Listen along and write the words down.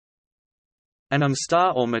An M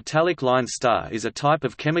star or metallic line star is a type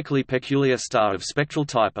of chemically peculiar star of spectral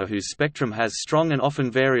type A whose spectrum has strong and often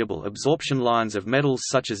variable absorption lines of metals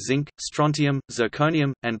such as zinc, strontium,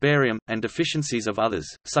 zirconium, and barium, and deficiencies of others,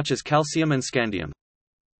 such as calcium and scandium.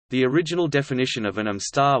 The original definition of an M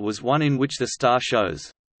star was one in which the star shows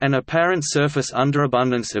an apparent surface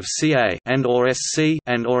underabundance of Ca and or Sc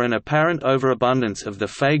and or an apparent overabundance of the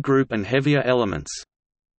Fe group and heavier elements.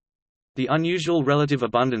 The unusual relative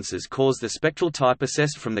abundances cause the spectral type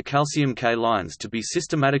assessed from the calcium K lines to be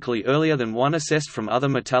systematically earlier than one assessed from other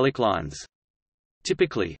metallic lines.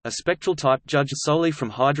 Typically, a spectral type judged solely from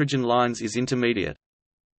hydrogen lines is intermediate.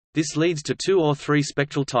 This leads to 2 or 3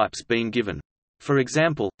 spectral types being given. For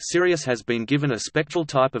example, Sirius has been given a spectral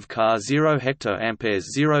type of Ca 0 hectoamperes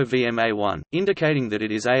 0 VMA1, indicating that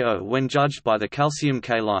it is AO when judged by the calcium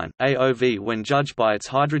K line, AOV when judged by its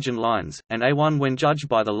hydrogen lines, and A1 when judged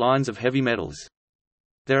by the lines of heavy metals.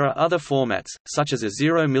 There are other formats, such as a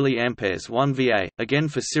 0 mA 1 Va. Again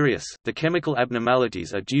for Sirius, the chemical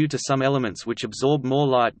abnormalities are due to some elements which absorb more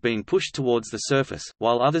light being pushed towards the surface,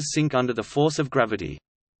 while others sink under the force of gravity.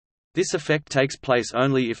 This effect takes place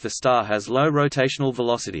only if the star has low rotational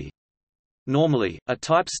velocity. Normally,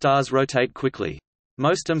 A-type stars rotate quickly.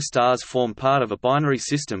 Most M stars form part of a binary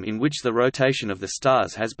system in which the rotation of the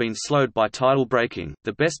stars has been slowed by tidal braking.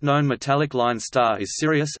 The best known metallic line star is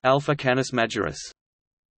Sirius Alpha Canis Majoris.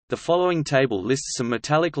 The following table lists some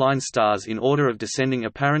metallic line stars in order of descending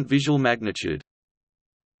apparent visual magnitude.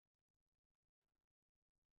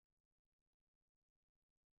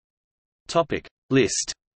 Topic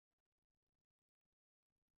list.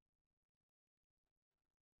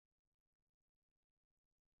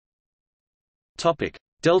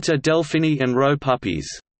 Delta Delphini and Rho Puppis.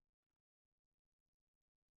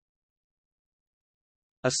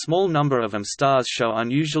 A small number of M stars show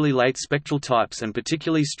unusually late spectral types and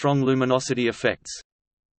particularly strong luminosity effects.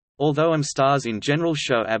 Although M stars in general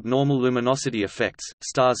show abnormal luminosity effects,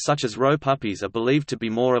 stars such as Rho Puppis are believed to be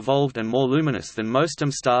more evolved and more luminous than most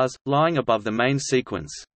M stars, lying above the main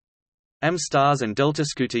sequence. M stars and delta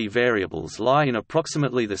Scuti variables lie in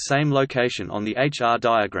approximately the same location on the HR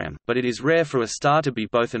diagram, but it is rare for a star to be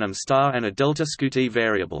both an M star and a delta Scuti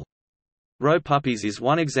variable. Rho Puppis is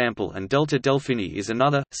one example and delta Delphini is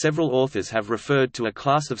another. Several authors have referred to a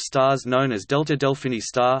class of stars known as delta Delphini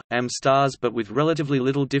star, M stars, but with relatively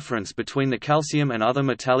little difference between the calcium and other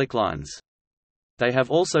metallic lines. They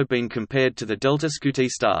have also been compared to the delta Scuti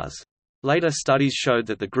stars. Later studies showed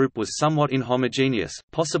that the group was somewhat inhomogeneous,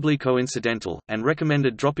 possibly coincidental, and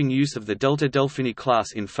recommended dropping use of the delta Delphini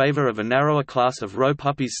class in favor of a narrower class of Rho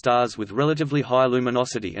Puppis stars with relatively high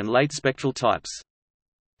luminosity and late spectral types.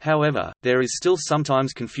 However, there is still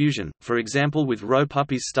sometimes confusion, for example with Rho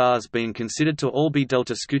Puppis stars being considered to all be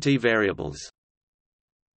delta Scuti variables.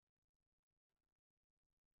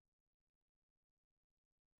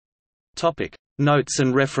 Notes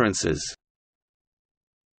and references.